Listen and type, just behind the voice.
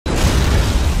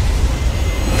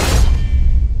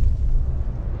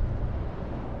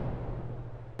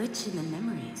glitch in the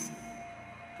memories.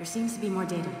 There seems to be more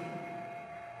data.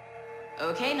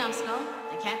 Okay, numbskull.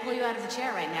 I can't pull you out of the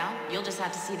chair right now. You'll just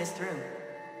have to see this through.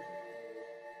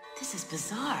 This is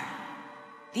bizarre.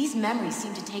 These memories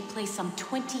seem to take place some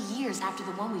 20 years after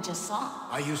the one we just saw.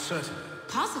 Are you certain?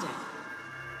 Positive.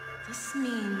 This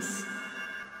means...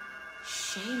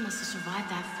 Shay must have survived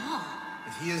that fall.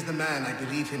 If he is the man I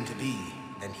believe him to be,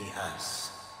 then he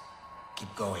has.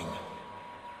 Keep going.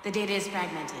 The data is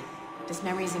fragmented. This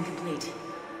memory is incomplete.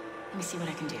 Let me see what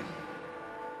I can do.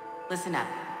 Listen up.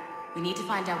 We need to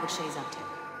find out what Shay's up to.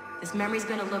 This memory's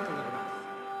gonna look a little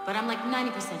rough, but I'm like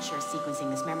 90% sure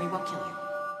sequencing this memory won't kill you.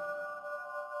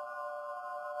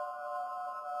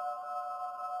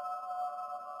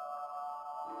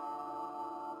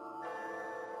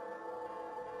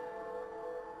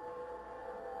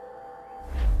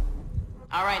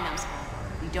 All right, numbskull.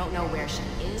 We don't know where Shay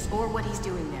is or what he's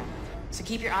doing there. So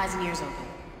keep your eyes and ears open.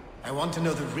 I want to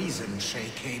know the reason Shay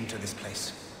came to this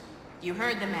place. You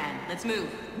heard the man. Let's move.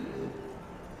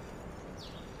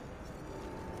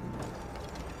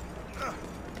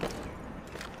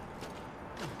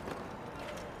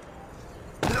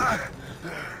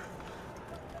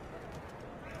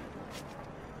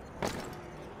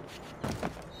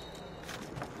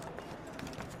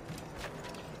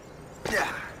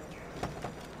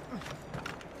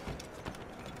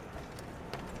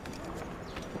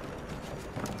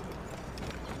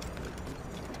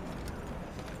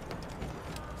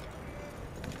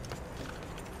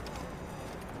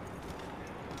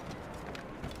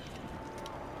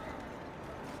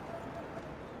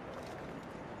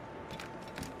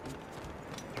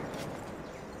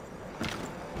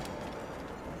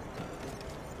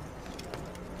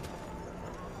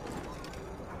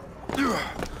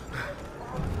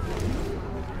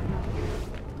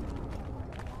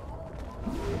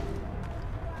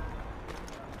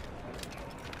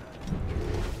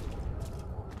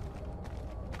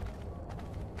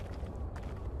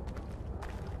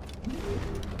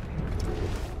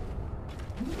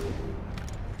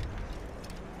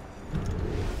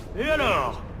 Et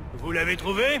alors? Vous l'avez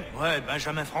trouvé? Ouais,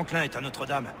 Benjamin Franklin est à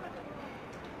Notre-Dame.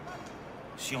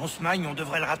 Si on se magne, on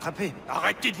devrait le rattraper.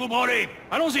 Arrêtez de vous branler!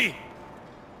 Allons-y!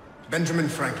 Benjamin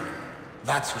Franklin.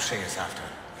 That's who Shay is after.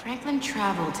 Franklin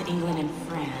traveled to England and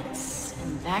France,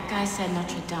 and that guy said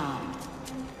Notre Dame.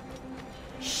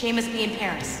 Shay must be in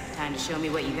Paris. Time to show me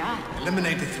what you got.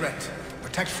 Eliminate the threat.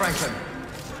 Protect Franklin.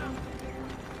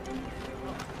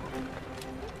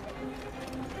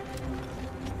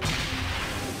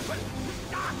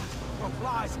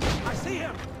 Flies! I see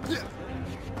him!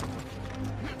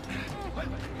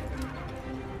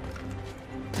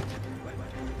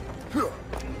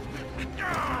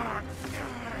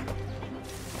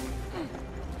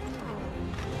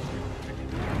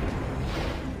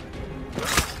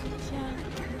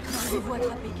 Vous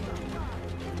attraper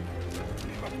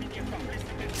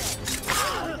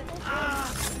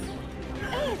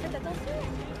Hey, faites attention!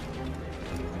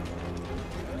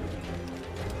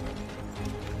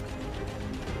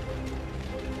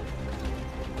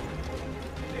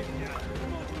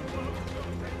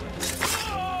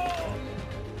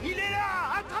 Il est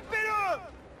là! Attrapez-le!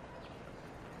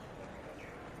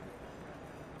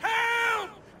 Help!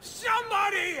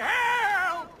 Somebody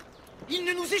help! Il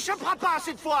ne nous échappera pas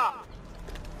cette fois!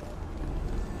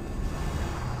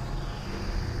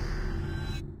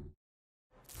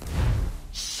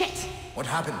 Shit! What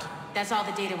happened? That's all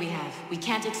the data we have. We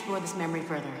can't explore this memory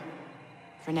further.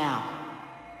 For now.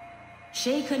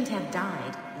 Shay couldn't have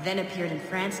died, then appeared in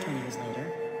France 20 years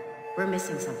later. We're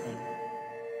missing something.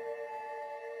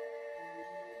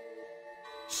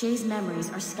 Shay's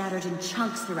memories are scattered in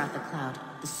chunks throughout the cloud.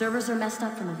 The servers are messed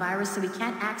up from the virus, so we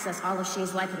can't access all of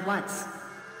Shay's life at once.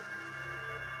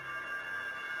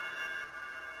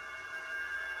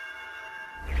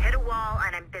 You've hit a wall,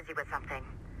 and I'm busy with something.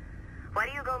 Why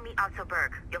don't you go meet Otto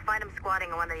Berg? You'll find him squatting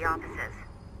in one of the offices.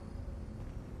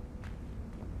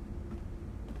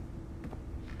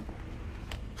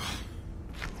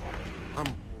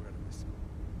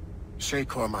 Shay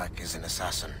Cormac is an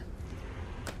assassin.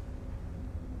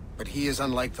 But he is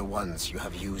unlike the ones you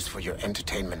have used for your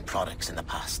entertainment products in the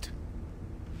past.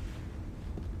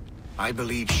 I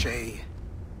believe Shay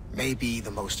may be the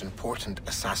most important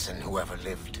assassin who ever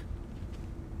lived.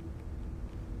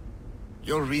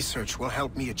 Your research will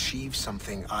help me achieve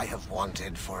something I have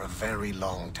wanted for a very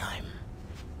long time.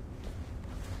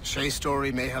 Shay's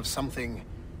story may have something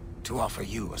to offer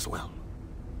you as well.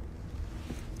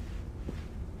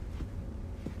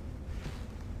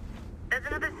 There's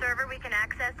another server we can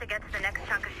access to get to the next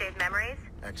chunk of Shay's memories.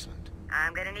 Excellent.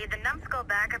 I'm gonna need the numbskull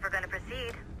back if we're gonna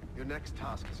proceed. Your next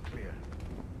task is clear.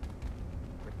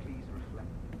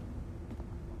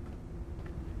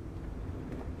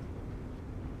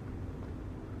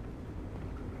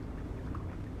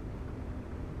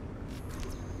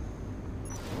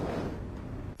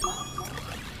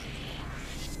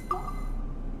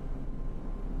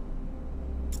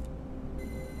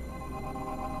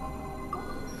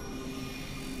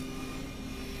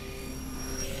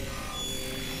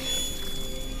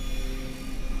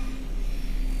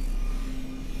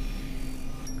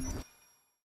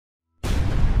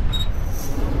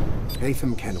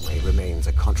 Haytham Kenway remains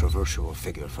a controversial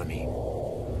figure for me.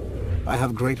 I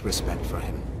have great respect for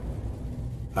him.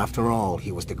 After all,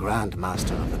 he was the Grand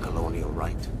Master of the colonial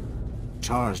rite,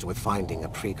 charged with finding a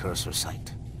precursor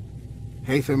site.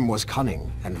 Haytham was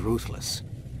cunning and ruthless,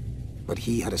 but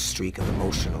he had a streak of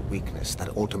emotional weakness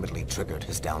that ultimately triggered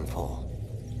his downfall.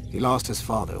 He lost his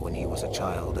father when he was a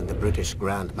child, and the British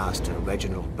Grand Master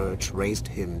Reginald Birch raised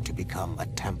him to become a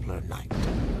Templar Knight.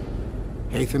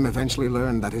 Haytham eventually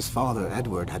learned that his father,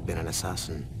 Edward, had been an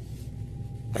assassin.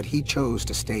 That he chose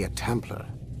to stay a Templar,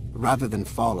 rather than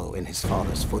follow in his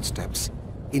father's footsteps,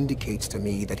 indicates to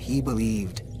me that he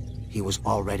believed he was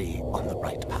already on the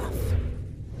right path.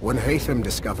 When Haytham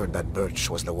discovered that Birch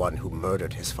was the one who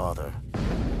murdered his father,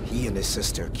 he and his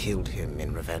sister killed him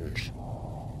in revenge.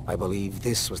 I believe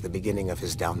this was the beginning of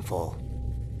his downfall.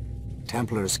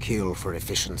 Templars kill for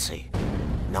efficiency,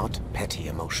 not petty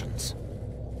emotions.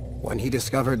 When he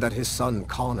discovered that his son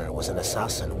Connor was an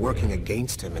assassin working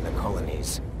against him in the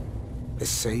colonies, the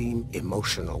same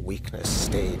emotional weakness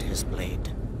stayed his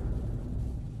blade.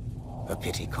 A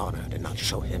pity Connor did not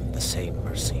show him the same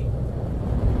mercy.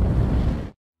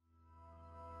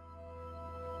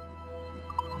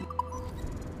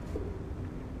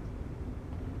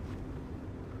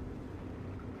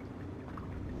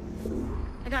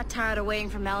 I got tired of waiting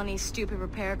for Melanie's stupid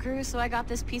repair crew, so I got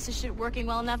this piece of shit working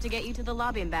well enough to get you to the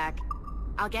lobby and back.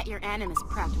 I'll get your Animus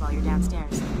prepped while you're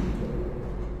downstairs.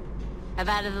 I've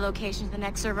added the location to the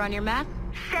next server on your map.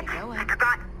 Shit! I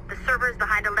forgot. The server's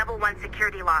behind a level 1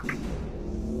 security lock.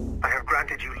 I have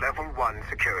granted you level 1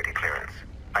 security clearance.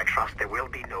 I trust there will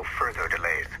be no further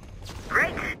delays.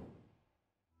 Great!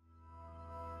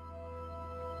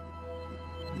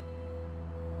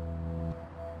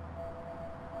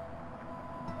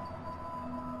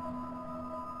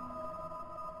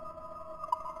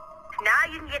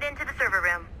 Now you can get into the server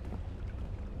room.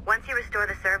 Once you restore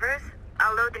the servers,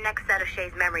 I'll load the next set of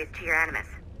Shay's memories to your Animus.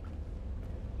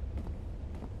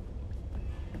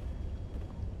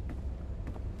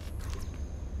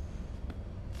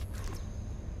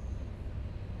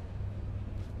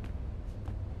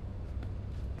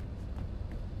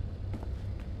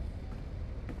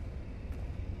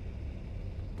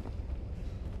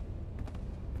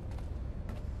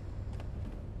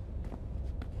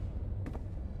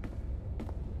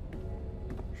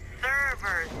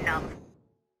 Servers, numb.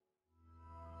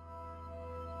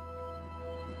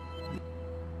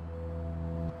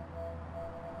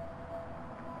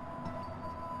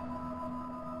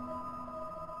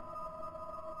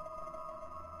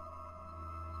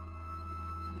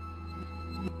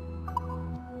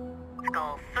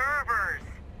 Skull servers.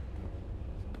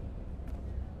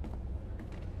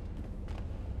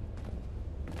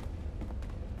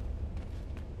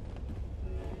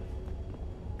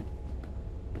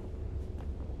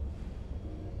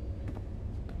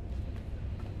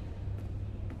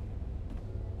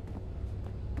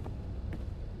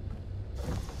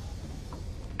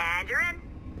 And you're in.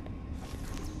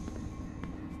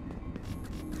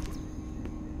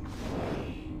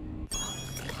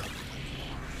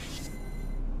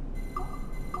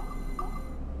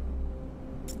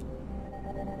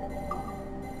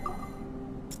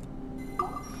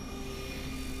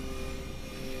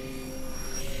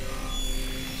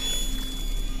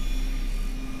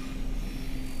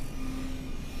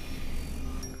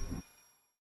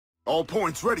 All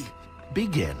points ready.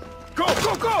 Begin. Go,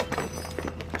 go, go!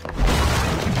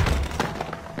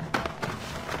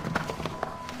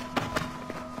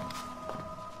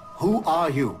 Who are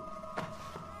you?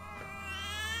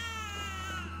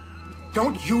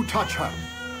 Don't you touch her!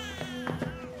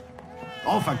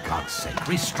 Oh, for God's sake,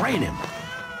 restrain him.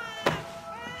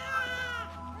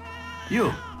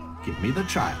 You, give me the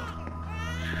child.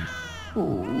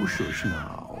 Oh, shush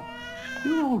now.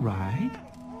 You all right?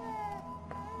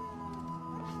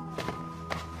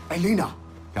 Elena!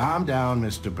 Calm down,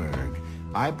 Mr. Berg.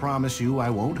 I promise you I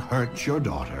won't hurt your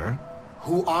daughter.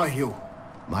 Who are you?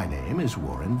 My name is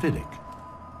Warren Vidic.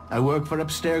 I work for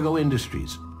Abstergo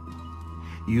Industries.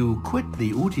 You quit the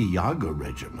Uti Yaga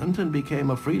regiment and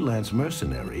became a freelance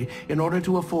mercenary in order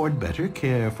to afford better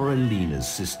care for Elena's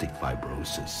cystic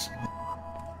fibrosis.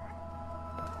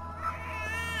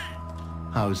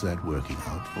 How's that working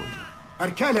out for you?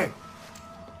 Arkele!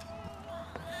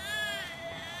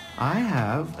 I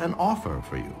have an offer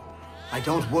for you. I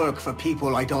don't work for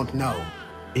people I don't know.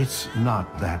 It's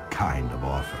not that kind of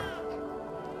offer.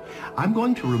 I'm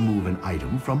going to remove an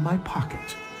item from my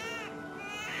pocket.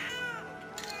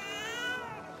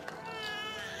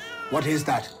 What is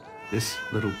that? This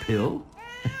little pill?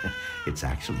 It's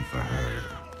actually for her.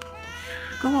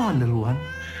 Go on, little one.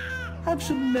 Have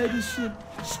some medicine.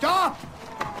 Stop!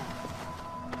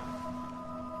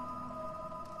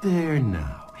 There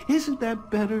now. Isn't that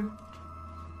better?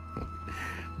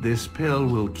 This pill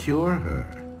will cure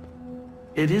her.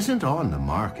 It isn't on the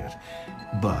market,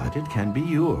 but it can be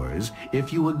yours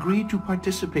if you agree to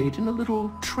participate in a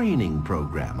little training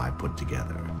program I put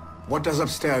together. What does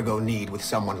Abstergo need with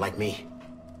someone like me?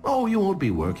 Oh, you won't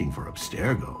be working for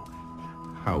Abstergo.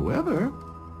 However,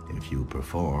 if you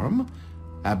perform,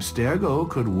 Abstergo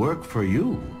could work for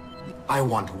you. I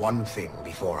want one thing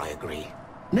before I agree.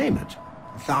 Name it.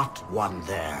 That one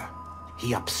there.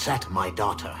 He upset my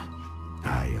daughter.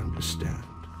 I understand.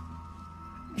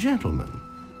 Gentlemen,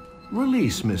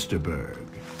 release Mr. Berg.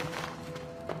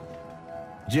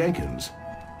 Jenkins,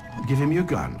 give him your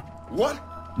gun. What?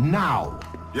 Now!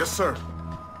 Yes, sir.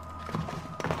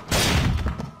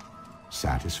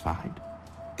 Satisfied?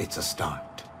 It's a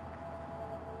start.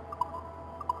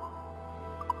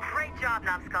 Great job,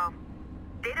 Numbskull.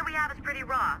 Data we have is pretty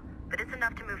raw, but it's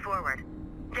enough to move forward.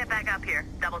 Get back up here.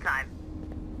 Double time.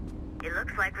 It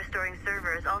looks like restoring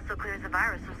servers also clears the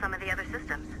virus from some of the other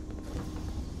systems.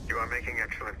 You are making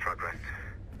excellent progress.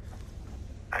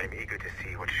 I am eager to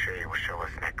see what Shay will show us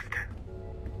next.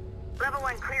 Level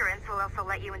 1 clearance will also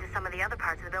let you into some of the other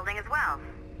parts of the building as well,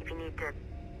 if you need to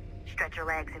stretch your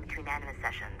legs in between animus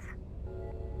sessions.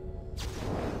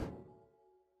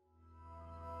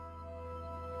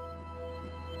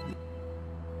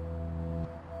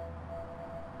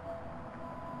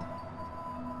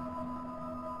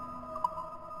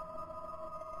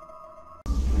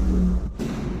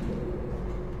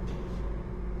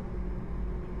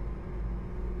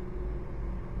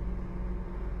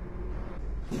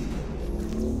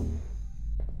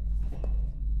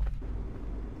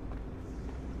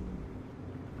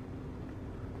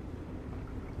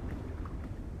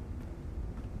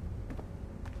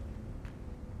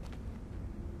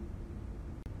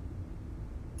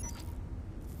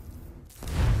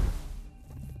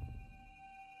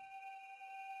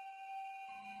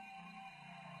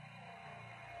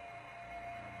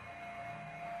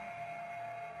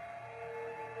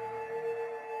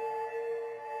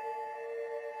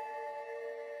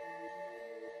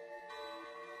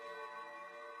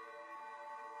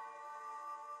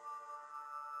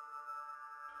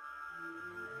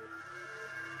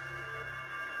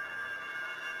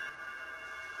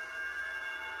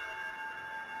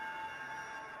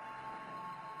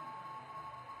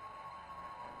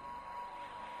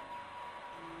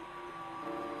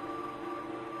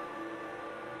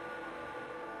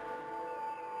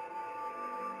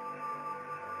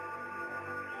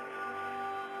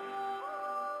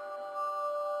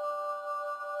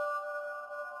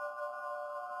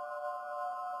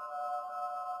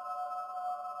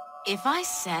 If I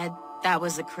said that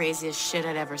was the craziest shit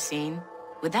I'd ever seen,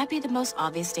 would that be the most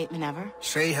obvious statement ever?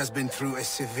 Shay has been through a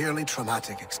severely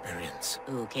traumatic experience.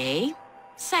 Okay.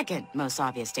 Second most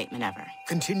obvious statement ever.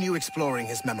 Continue exploring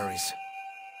his memories.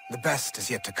 The best is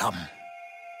yet to come.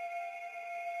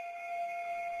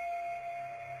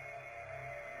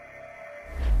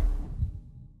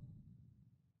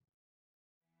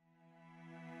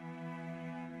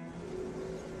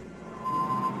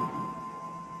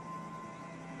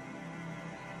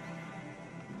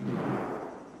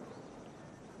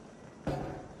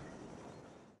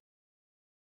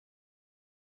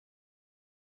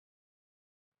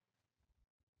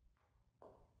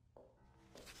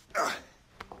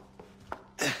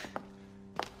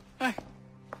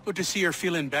 Good to see you're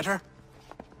feeling better.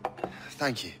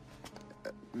 Thank you.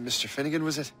 Mr. Finnegan,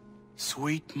 was it?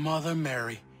 Sweet Mother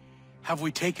Mary. Have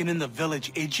we taken in the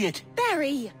village idiot?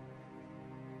 Barry!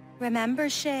 Remember,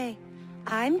 Shay,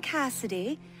 I'm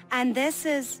Cassidy, and this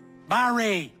is...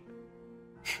 Barry!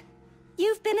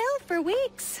 You've been ill for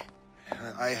weeks.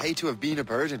 I hate to have been a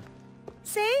burden.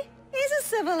 See? He's a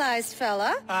civilized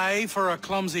fella. Aye, for a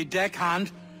clumsy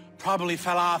deckhand. Probably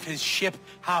fell off his ship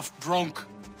half drunk.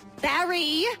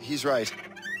 Barry! He's right.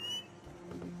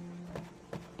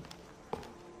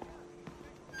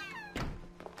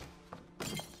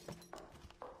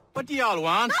 What do y'all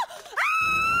want?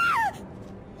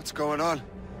 What's going on?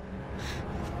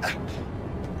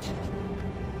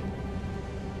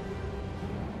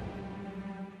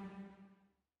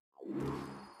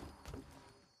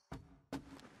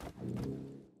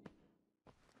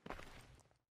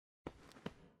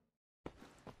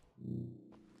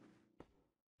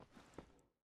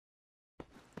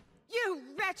 You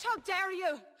wretch, how dare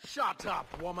you! Shut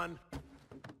up, woman.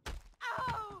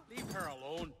 Oh! Leave her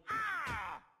alone.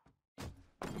 Ah!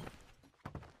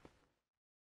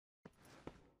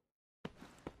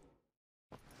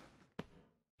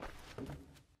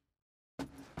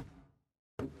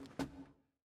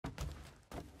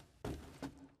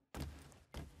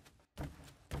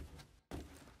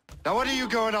 Now what are you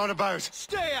going on about?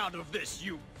 Stay out of this,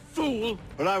 you fool!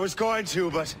 Well, I was going to,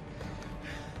 but...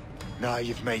 now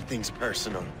you've made things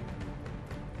personal.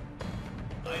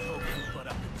 I hope you put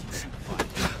up a decent fight.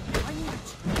 I need it.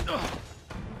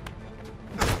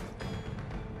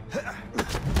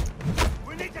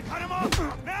 We need to cut him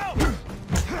off! Now!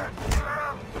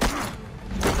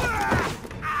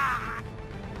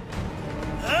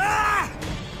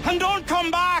 And don't come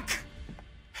back!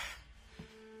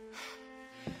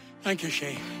 Thank you,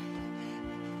 Shay.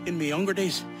 In my younger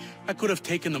days, I could have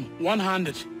taken them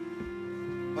one-handed.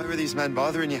 Why were these men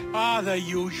bothering you? Ah, the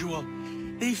usual.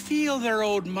 They feel they're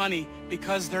owed money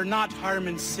because they're not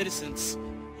harming citizens.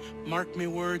 Mark me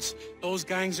words, those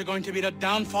gangs are going to be the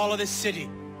downfall of this city.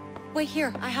 Wait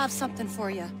here, I have something for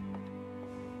you.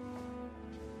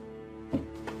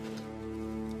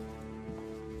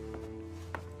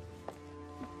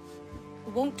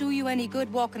 It won't do you any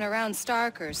good walking around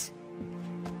Starkers.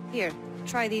 Here,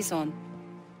 try these on.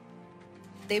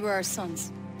 They were our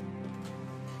sons.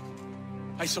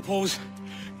 I suppose,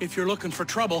 if you're looking for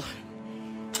trouble,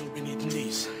 you'll be needing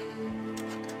these.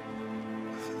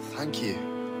 Thank you.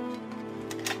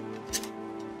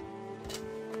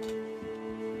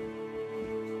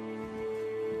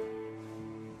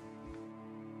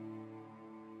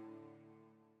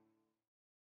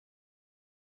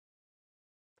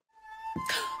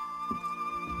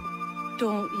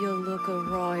 Don't you look a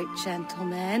right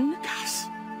gentleman? Yes.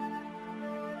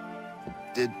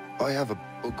 Did I have a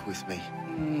book with me?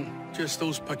 Just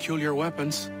those peculiar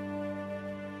weapons.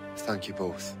 Thank you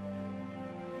both.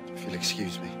 If you'll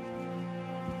excuse me.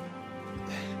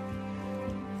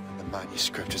 The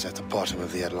manuscript is at the bottom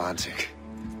of the Atlantic.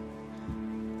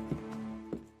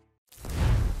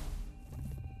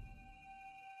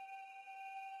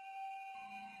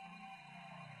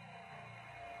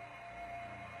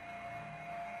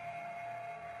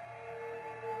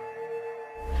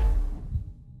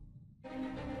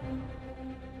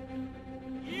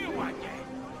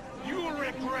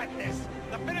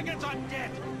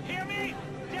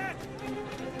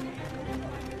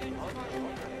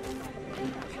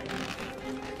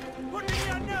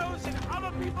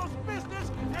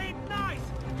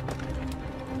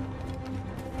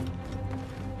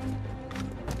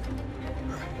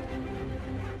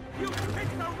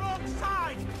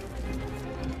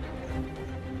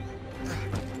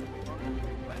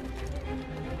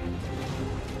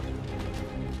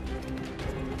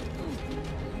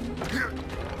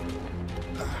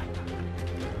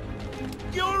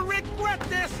 You'll regret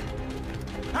this!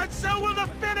 And so will the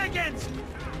Finnegans!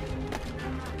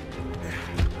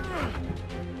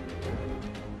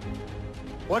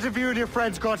 What have you and your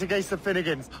friends got against the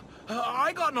Finnegans?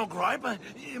 I got no gripe.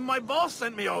 My boss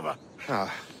sent me over.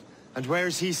 Ah, and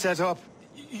where's he set up?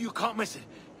 You can't miss it.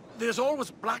 There's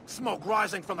always black smoke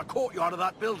rising from the courtyard of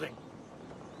that building.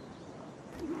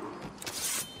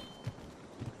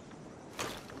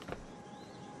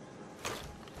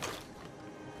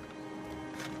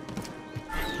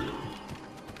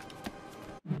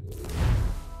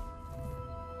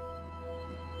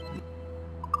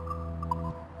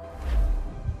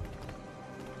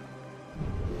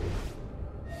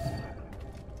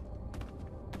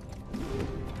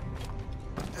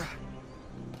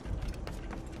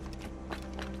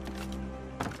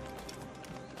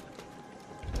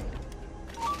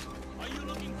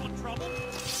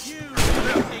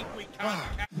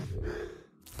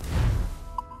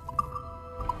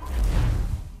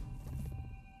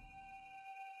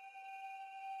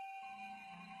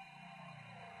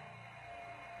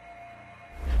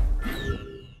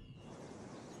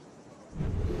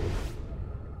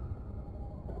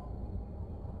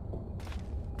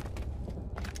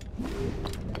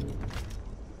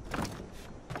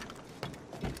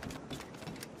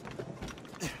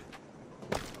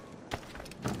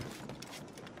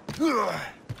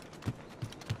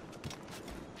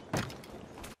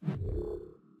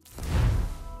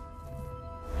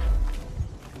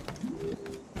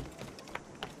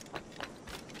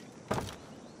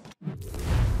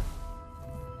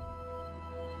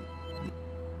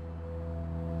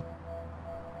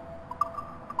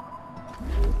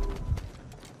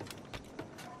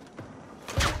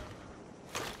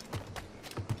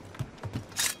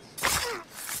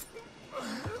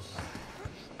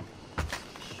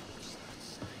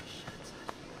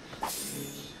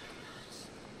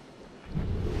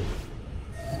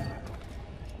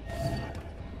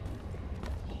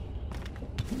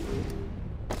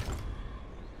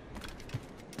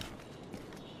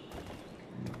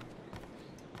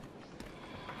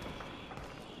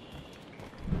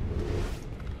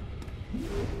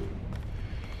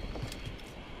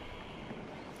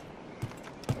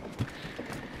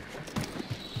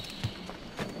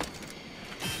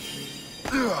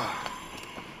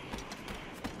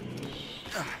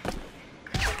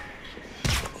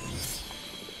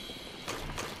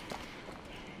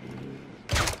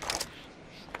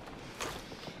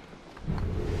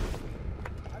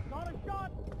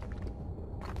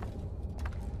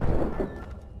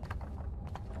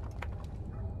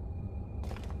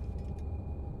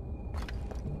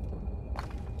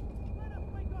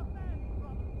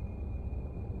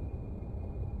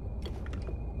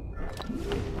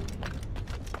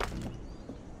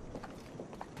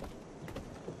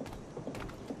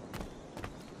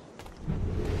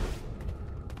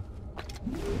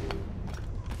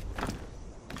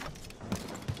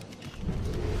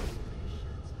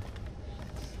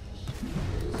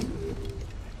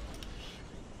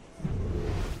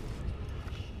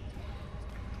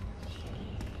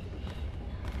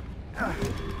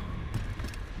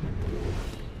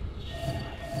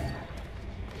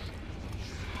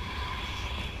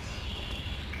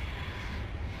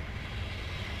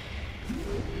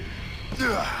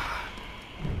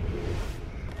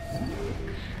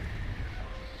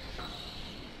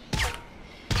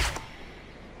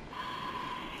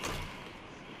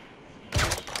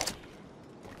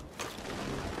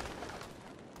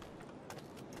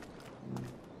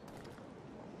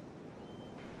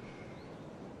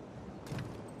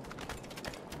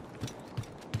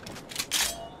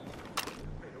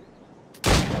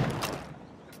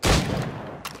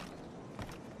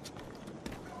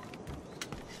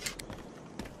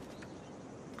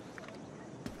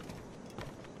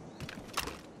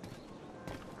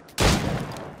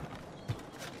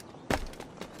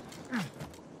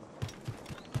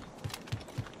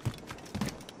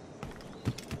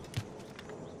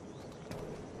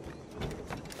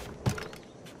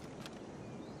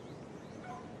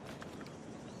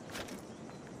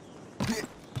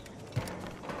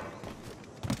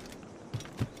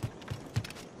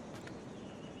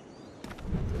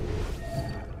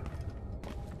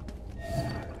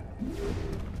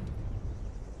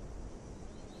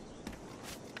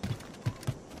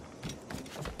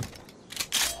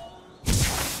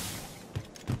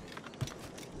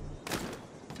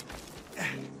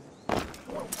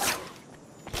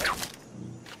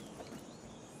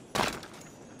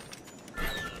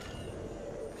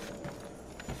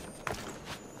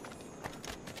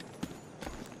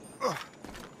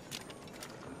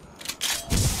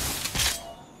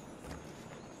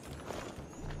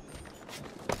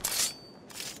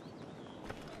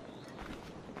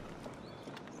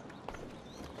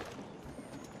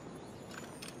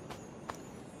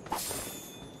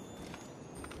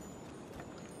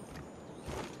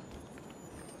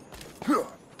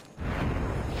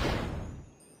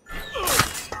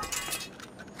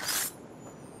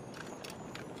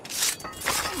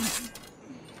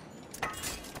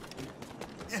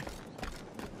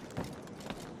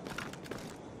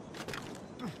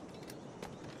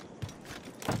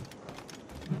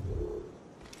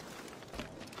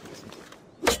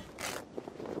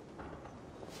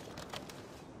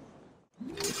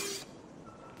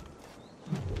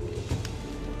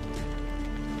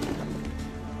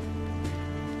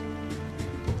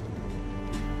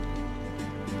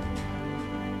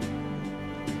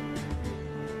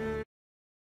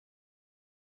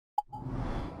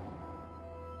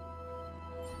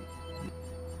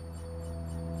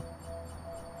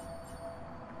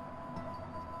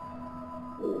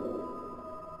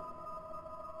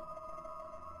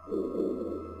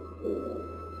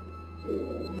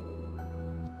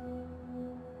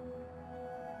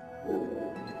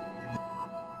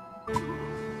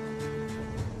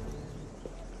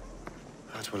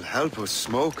 That will help us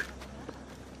smoke.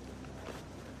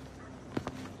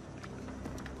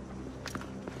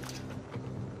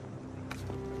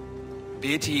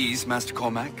 Be at ease, Master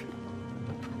Cormac.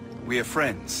 We are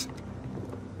friends.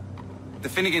 The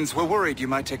Finnegans were worried you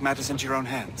might take matters into your own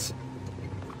hands.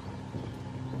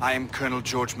 I am Colonel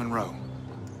George Monroe.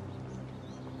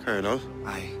 Colonel?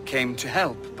 I came to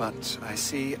help, but I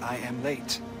see I am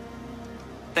late.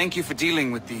 Thank you for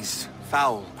dealing with these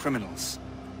foul criminals.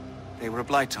 They were a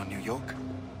blight on New York.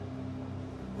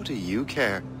 What do you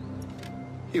care?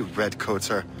 You redcoats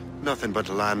are nothing but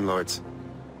landlords.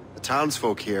 The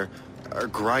townsfolk here are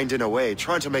grinding away,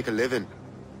 trying to make a living.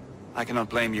 I cannot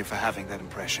blame you for having that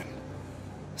impression.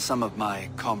 Some of my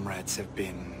comrades have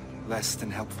been less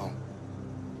than helpful.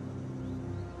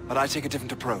 But I take a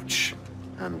different approach.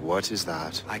 And what is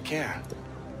that? I care.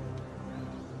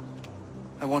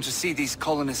 I want to see these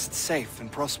colonists safe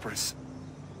and prosperous.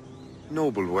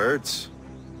 Noble words.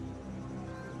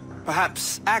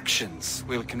 Perhaps actions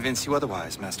will convince you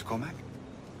otherwise, Master Cormac.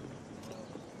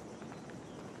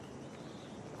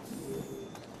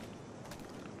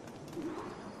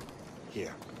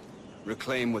 Here.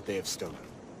 Reclaim what they have stolen.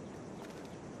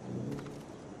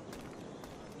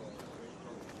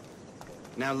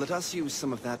 Now let us use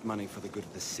some of that money for the good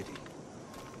of the city.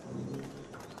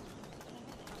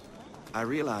 I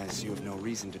realize you have no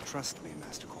reason to trust me,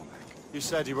 Master Cormac. You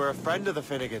said you were a friend of the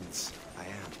Finnegans. I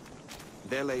am.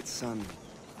 Their late son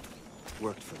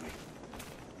worked for me.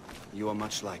 You are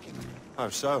much like him. How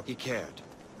so? He cared,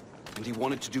 and he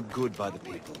wanted to do good by the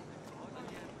people.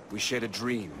 We shared a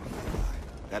dream,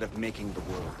 that of making the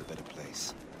world a better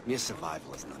place. Mere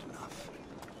survival is not enough.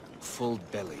 Full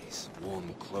bellies,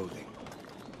 warm clothing.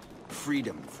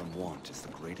 Freedom from want is the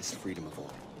greatest freedom of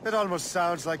all. It almost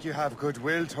sounds like you have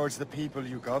goodwill towards the people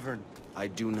you govern. I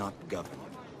do not govern,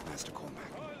 Master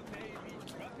Cormac.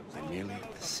 I merely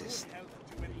assist.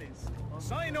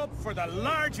 Sign up for the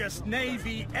largest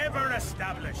navy ever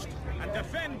established and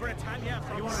defend Britannia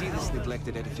from... See this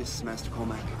neglected edifice, Master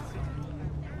Cormac?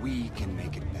 We can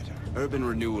make it better. Urban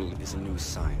renewal is a new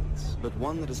science, but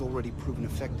one that has already proven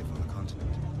effective on the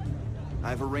continent.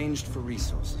 I've arranged for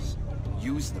resources.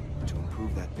 Use them to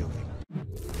improve that building.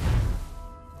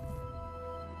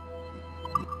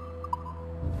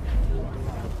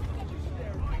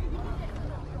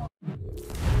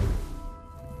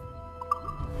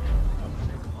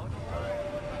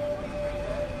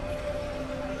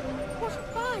 What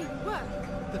fine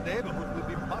work! The neighborhood will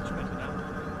be much better now.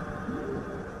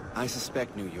 I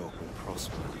suspect New York will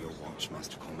prosper under your watch,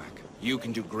 Master Cormac. You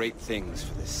can do great things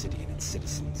for this city and its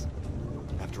citizens.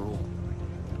 After all,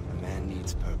 a man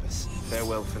needs purpose.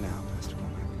 Farewell for now, Master Cormac.